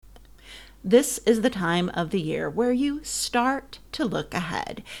This is the time of the year where you start to look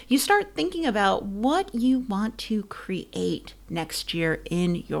ahead. You start thinking about what you want to create next year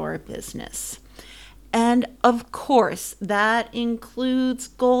in your business. And of course, that includes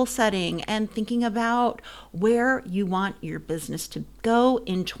goal setting and thinking about where you want your business to go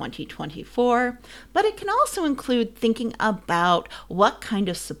in 2024. But it can also include thinking about what kind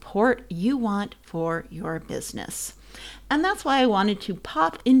of support you want for your business. And that's why I wanted to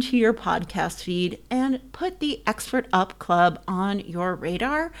pop into your podcast feed and put the Expert Up Club on your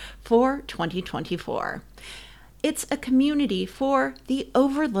radar for 2024. It's a community for the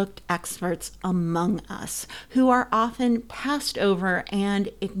overlooked experts among us who are often passed over and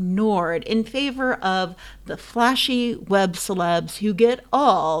ignored in favor of the flashy web celebs who get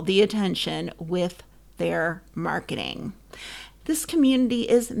all the attention with their marketing. This community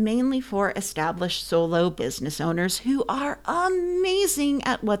is mainly for established solo business owners who are amazing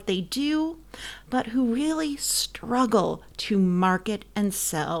at what they do, but who really struggle to market and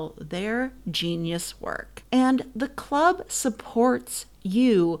sell their genius work. And the club supports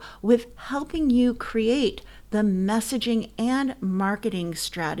you with helping you create the messaging and marketing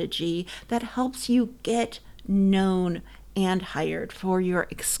strategy that helps you get known and hired for your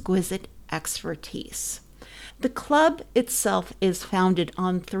exquisite expertise. The club itself is founded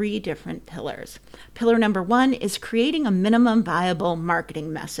on 3 different pillars. Pillar number 1 is creating a minimum viable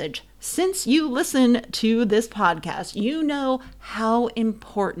marketing message. Since you listen to this podcast, you know how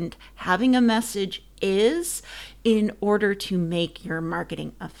important having a message is in order to make your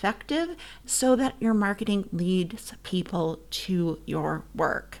marketing effective so that your marketing leads people to your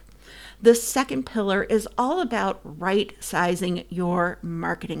work. The second pillar is all about right-sizing your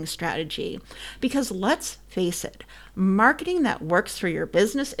marketing strategy. Because let's face it, marketing that works for your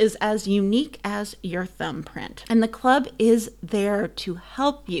business is as unique as your thumbprint. And the club is there to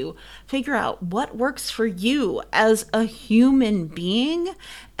help you figure out what works for you as a human being,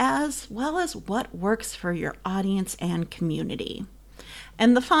 as well as what works for your audience and community.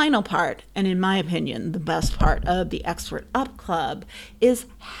 And the final part, and in my opinion, the best part of the Expert Up Club, is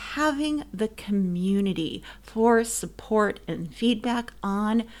having the community for support and feedback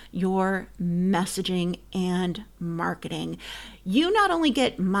on your messaging and marketing. You not only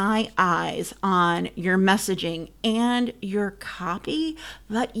get my eyes on your messaging and your copy,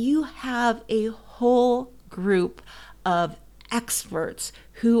 but you have a whole group of experts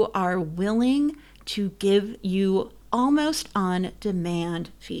who are willing to give you almost on-demand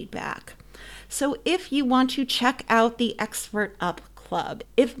feedback. So if you want to check out the Expert Up Club,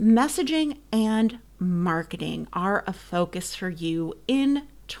 if messaging and marketing are a focus for you in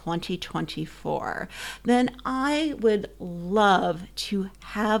 2024, then I would love to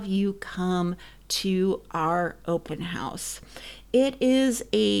have you come to our open house. It is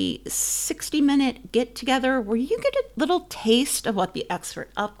a 60-minute get-together where you get a little taste of what the Expert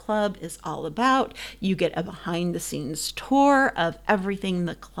Up Club is all about. You get a behind-the-scenes tour of everything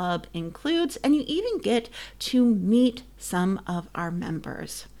the club includes, and you even get to meet some of our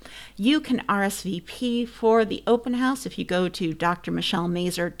members. You can RSVP for the open house if you go to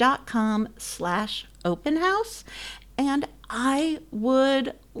drmichellemazur.com/open house. And I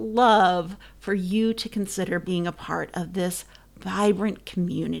would love for you to consider being a part of this vibrant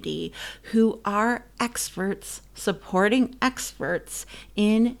community who are experts supporting experts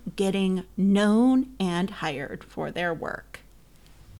in getting known and hired for their work.